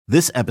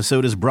This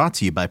episode is brought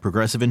to you by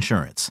Progressive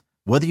Insurance.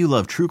 Whether you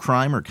love true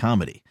crime or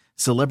comedy,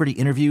 celebrity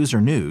interviews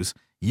or news,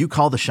 you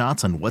call the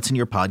shots on what's in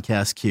your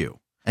podcast queue.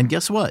 And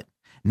guess what?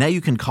 Now you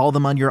can call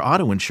them on your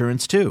auto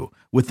insurance too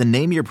with the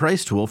Name Your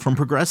Price tool from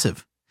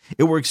Progressive.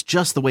 It works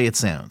just the way it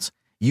sounds.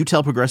 You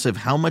tell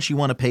Progressive how much you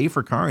want to pay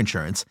for car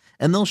insurance,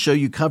 and they'll show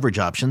you coverage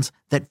options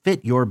that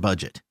fit your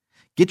budget.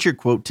 Get your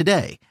quote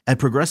today at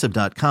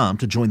Progressive.com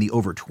to join the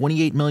over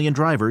 28 million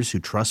drivers who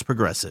trust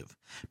Progressive.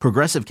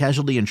 Progressive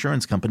Casualty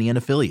Insurance Company and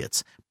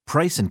Affiliates.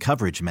 Price and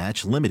coverage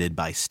match limited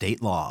by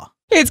state law.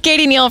 It's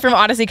Katie Neal from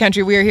Odyssey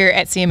Country. We are here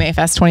at CMA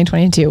Fest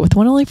 2022 with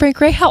one only Frank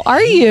Ray. How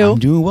are you? I'm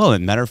doing well. As a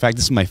matter of fact,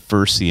 this is my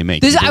first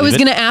CMA. I was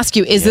going to ask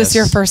you, is this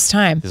your first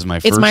time? This is my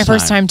first time. It's my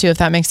first time too, if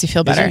that makes you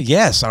feel better.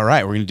 Yes. All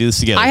right. We're going to do this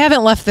together. I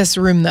haven't left this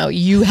room though.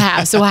 You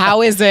have. So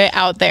how is it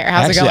out there?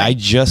 How's it going? I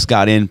just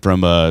got in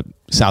from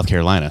South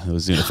Carolina. I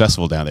was doing a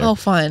festival down there. Oh,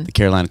 fun. The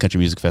Carolina Country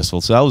Music Festival.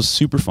 So that was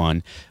super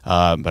fun.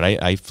 But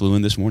I flew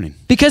in this morning.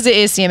 Because it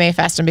is CMA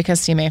Fest and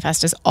because CMA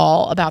Fest is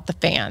all about the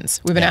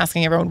fans. We've been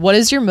asking everyone, what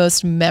is your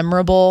most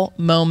memorable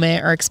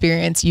moment or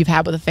experience you've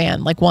had with a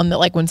fan? Like one that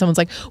like when someone's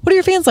like, what are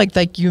your fans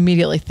like you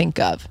immediately think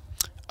of?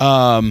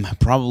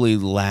 Probably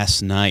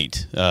last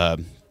night, a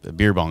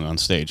beer bong on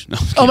stage. No,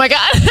 oh my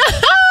God.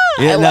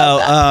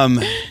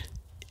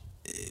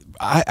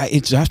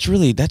 That's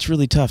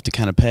really tough to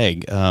kind of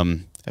peg.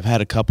 I've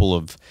had a couple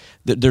of.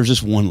 There's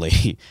just one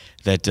lady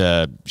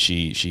that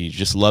she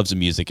just loves the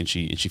music and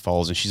she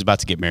follows, and she's about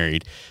to get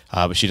married,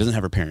 but she doesn't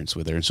have her parents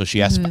with her, and so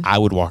she asked if I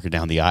would walk her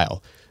down the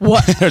aisle.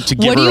 What? to give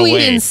what her do you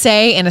away. even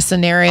say in a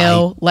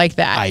scenario like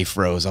that? I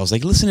froze. I was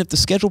like, listen, if the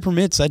schedule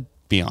permits, I'd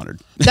be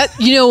honored. That,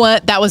 you know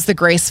what? That was the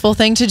graceful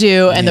thing to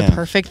do and the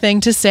perfect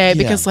thing to say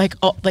because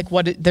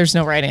there's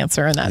no right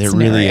answer in that There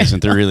scenario.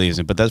 There really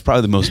isn't. But that's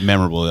probably the most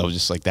memorable. I was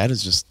just like, that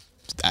is just.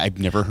 I've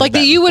never heard like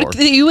that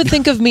you would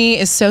think of me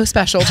as so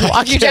special to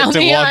walk you down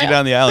the aisle. To walk you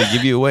down the aisle and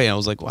give you away. And I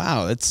was like,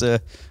 wow, that's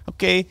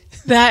okay.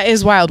 That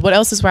is wild. What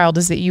else is wild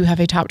is that you have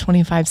a top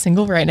 25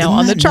 single right now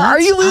on the chart. Are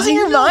you losing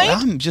your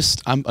mind?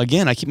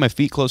 Again, I keep my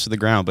feet close to the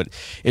ground, but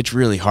it's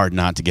really hard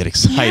not to get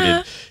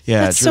excited.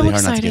 Yeah, it's really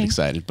hard not to get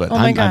excited. But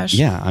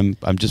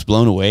I'm just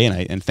blown away,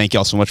 and thank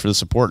y'all so much for the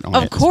support on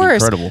it. Of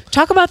course. It's been incredible.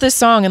 Talk about this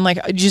song and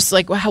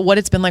what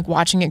it's been like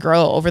watching it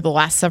grow over the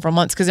last several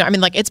months. Because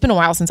it's been a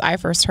while since I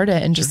first heard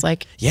it, and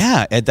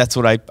that's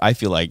what I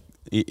feel like.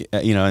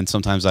 And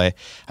sometimes I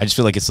just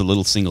feel like it's a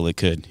little single that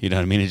could, you know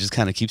what I mean? It just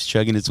kind of keeps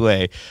chugging its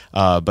way,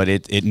 but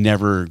it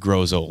never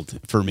grows old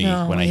for me.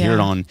 When I hear it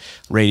on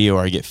radio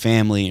or I get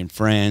family and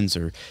friends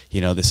or,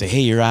 they say,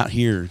 hey, you're out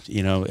here,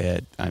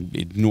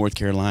 in North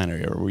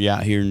Carolina or we're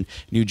out here in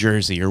New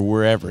Jersey or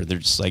wherever. They're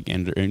just like,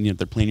 and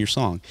they're playing your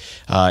song.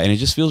 And it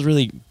just feels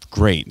really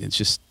great.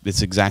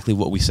 It's exactly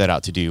what we set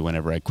out to do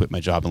whenever I quit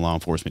my job in law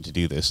enforcement to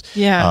do this.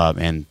 Yeah.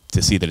 And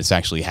to see that it's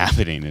actually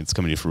happening and it's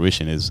coming to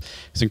fruition is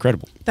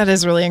incredible. That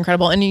is really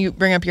incredible. And you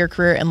bring up your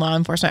career in law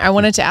enforcement. I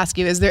wanted to ask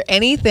you, is there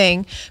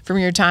anything from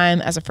your time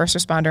as a first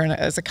responder and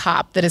as a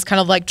cop that is kind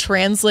of like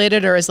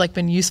translated or has like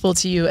been useful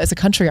to you as a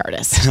country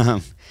artist? I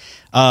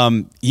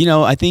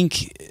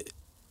think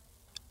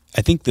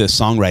the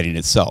songwriting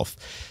itself,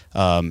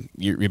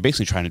 you're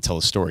basically trying to tell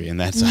a story, and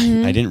that's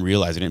I didn't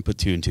realize, I didn't put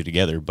two and two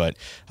together, but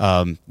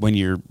when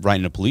you're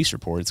writing a police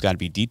report, it's got to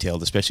be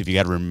detailed, especially if you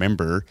got to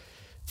remember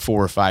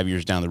 4 or 5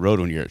 years down the road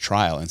when you're at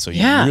trial, and so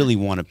you really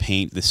want to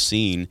paint the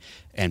scene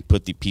and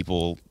put the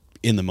people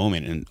in the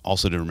moment, and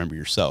also to remember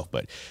yourself.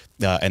 But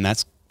and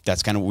that's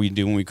kind of what we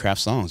do when we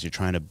craft songs. You're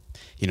trying to,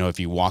 if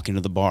you walk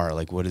into the bar,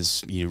 like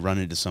you run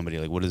into somebody,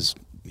 like what does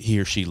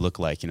he or she look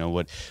like?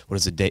 What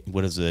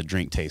does a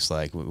drink taste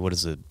like?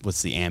 What's the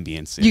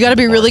ambience? You got to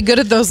be really good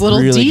at those little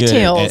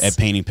details. Good at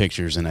painting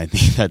pictures, and I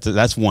think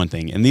that's one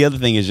thing. And the other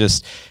thing is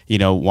just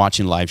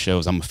watching live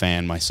shows. I'm a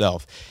fan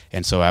myself,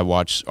 and so I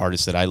watch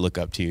artists that I look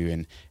up to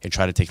and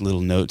try to take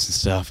little notes and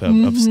stuff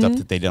of stuff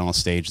that they did on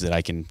stage that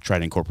I can try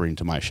to incorporate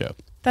into my show.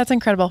 That's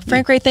incredible.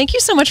 Frank Ray, thank you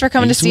so much for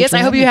coming to see us. I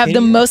hope you have the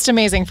most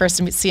amazing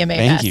first CMA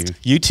Fest. Thank you.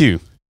 You too.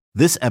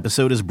 This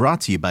episode is brought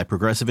to you by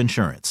Progressive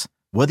Insurance.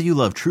 Whether you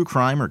love true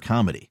crime or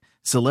comedy,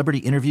 celebrity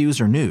interviews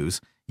or news,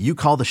 you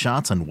call the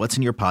shots on what's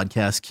in your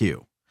podcast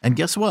queue. And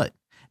guess what?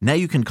 Now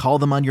you can call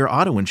them on your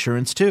auto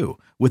insurance too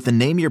with the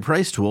Name Your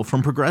Price tool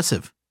from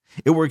Progressive.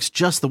 It works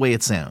just the way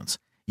it sounds.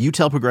 You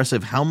tell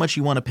Progressive how much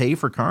you want to pay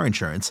for car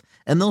insurance,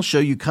 and they'll show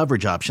you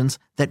coverage options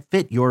that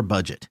fit your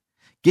budget.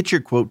 Get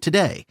your quote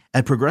today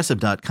at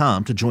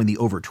Progressive.com to join the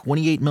over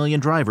 28 million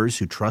drivers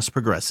who trust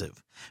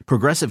Progressive.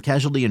 Progressive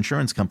Casualty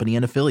Insurance Company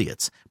and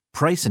Affiliates.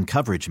 Price and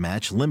coverage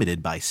match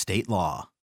limited by state law.